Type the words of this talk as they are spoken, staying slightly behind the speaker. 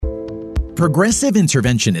Progressive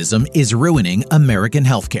Interventionism is Ruining American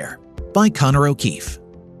Healthcare by Connor O'Keefe.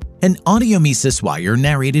 An audio Mises Wire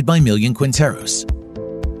narrated by Millian Quinteros.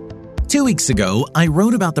 2 weeks ago, I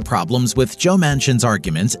wrote about the problems with Joe Manchin's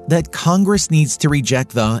argument that Congress needs to reject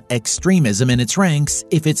the extremism in its ranks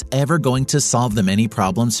if it's ever going to solve the many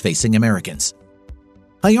problems facing Americans.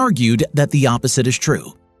 I argued that the opposite is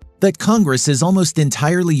true, that Congress is almost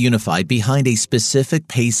entirely unified behind a specific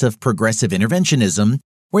pace of progressive interventionism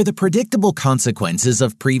where the predictable consequences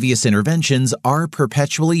of previous interventions are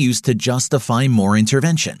perpetually used to justify more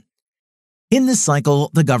intervention. In this cycle,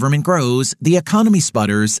 the government grows, the economy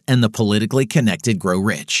sputters, and the politically connected grow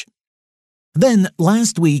rich. Then,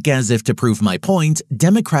 last week, as if to prove my point,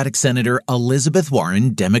 Democratic Senator Elizabeth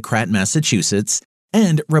Warren, Democrat Massachusetts,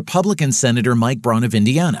 and Republican Senator Mike Braun of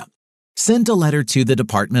Indiana sent a letter to the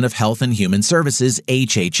Department of Health and Human Services,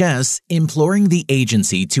 HHS, imploring the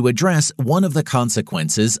agency to address one of the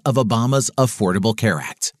consequences of Obama's Affordable Care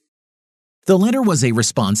Act. The letter was a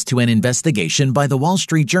response to an investigation by the Wall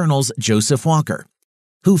Street Journal's Joseph Walker,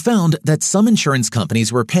 who found that some insurance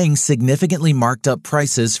companies were paying significantly marked up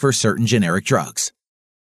prices for certain generic drugs.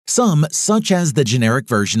 Some, such as the generic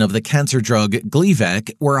version of the cancer drug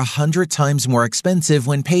Gleevec, were 100 times more expensive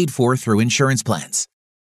when paid for through insurance plans.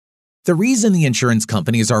 The reason the insurance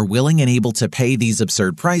companies are willing and able to pay these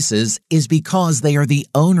absurd prices is because they are the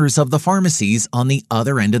owners of the pharmacies on the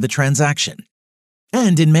other end of the transaction.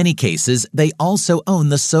 And in many cases, they also own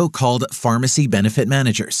the so-called pharmacy benefit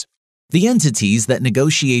managers, the entities that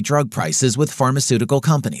negotiate drug prices with pharmaceutical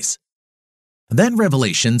companies. That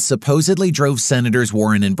revelation supposedly drove Senators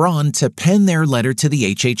Warren and Braun to pen their letter to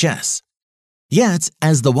the HHS. Yet,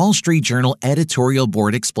 as the Wall Street Journal editorial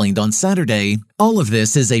board explained on Saturday, all of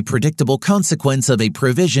this is a predictable consequence of a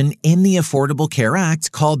provision in the Affordable Care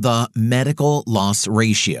Act called the Medical Loss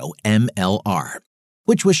Ratio, MLR,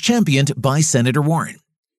 which was championed by Senator Warren.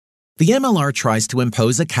 The MLR tries to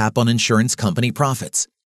impose a cap on insurance company profits.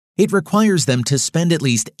 It requires them to spend at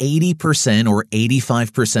least 80% or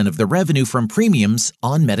 85% of the revenue from premiums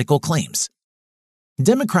on medical claims.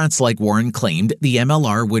 Democrats like Warren claimed the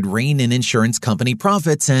MLR would rein in insurance company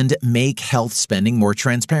profits and make health spending more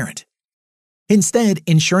transparent. Instead,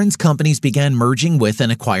 insurance companies began merging with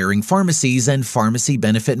and acquiring pharmacies and pharmacy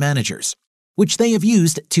benefit managers, which they have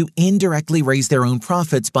used to indirectly raise their own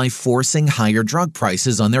profits by forcing higher drug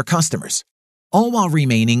prices on their customers, all while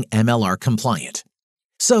remaining MLR compliant.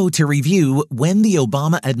 So, to review, when the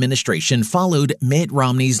Obama administration followed Mitt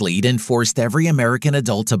Romney's lead and forced every American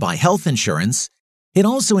adult to buy health insurance, it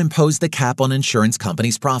also imposed the cap on insurance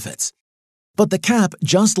companies' profits. But the cap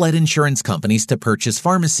just led insurance companies to purchase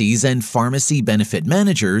pharmacies and pharmacy benefit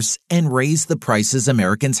managers and raise the prices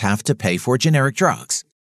Americans have to pay for generic drugs,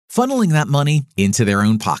 funneling that money into their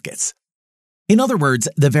own pockets. In other words,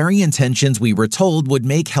 the very intentions we were told would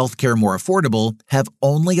make healthcare more affordable have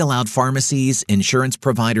only allowed pharmacies, insurance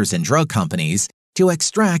providers, and drug companies to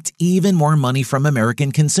extract even more money from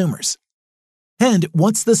American consumers. And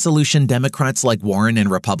what's the solution Democrats like Warren and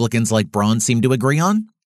Republicans like Braun seem to agree on?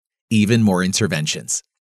 Even more interventions.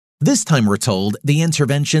 This time we're told the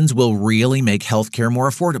interventions will really make healthcare more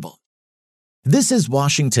affordable. This is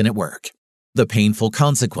Washington at work. The painful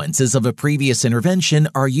consequences of a previous intervention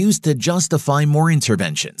are used to justify more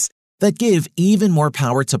interventions that give even more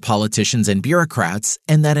power to politicians and bureaucrats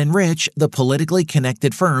and that enrich the politically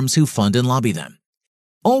connected firms who fund and lobby them,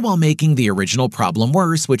 all while making the original problem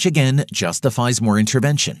worse, which again justifies more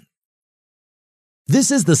intervention.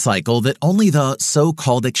 This is the cycle that only the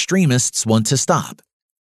so-called extremists want to stop.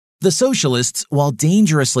 The socialists, while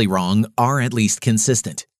dangerously wrong, are at least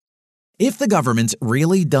consistent. If the government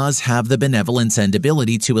really does have the benevolence and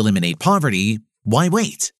ability to eliminate poverty, why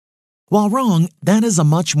wait? While wrong, that is a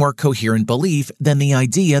much more coherent belief than the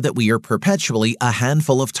idea that we are perpetually a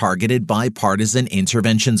handful of targeted bipartisan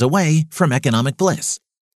interventions away from economic bliss.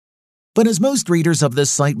 But as most readers of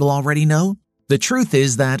this site will already know, the truth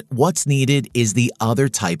is that what's needed is the other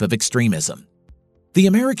type of extremism. The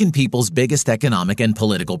American people's biggest economic and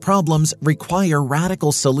political problems require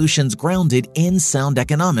radical solutions grounded in sound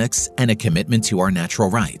economics and a commitment to our natural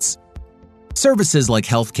rights. Services like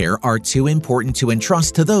healthcare are too important to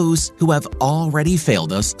entrust to those who have already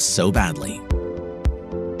failed us so badly.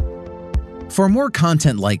 For more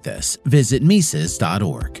content like this, visit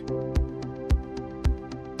Mises.org.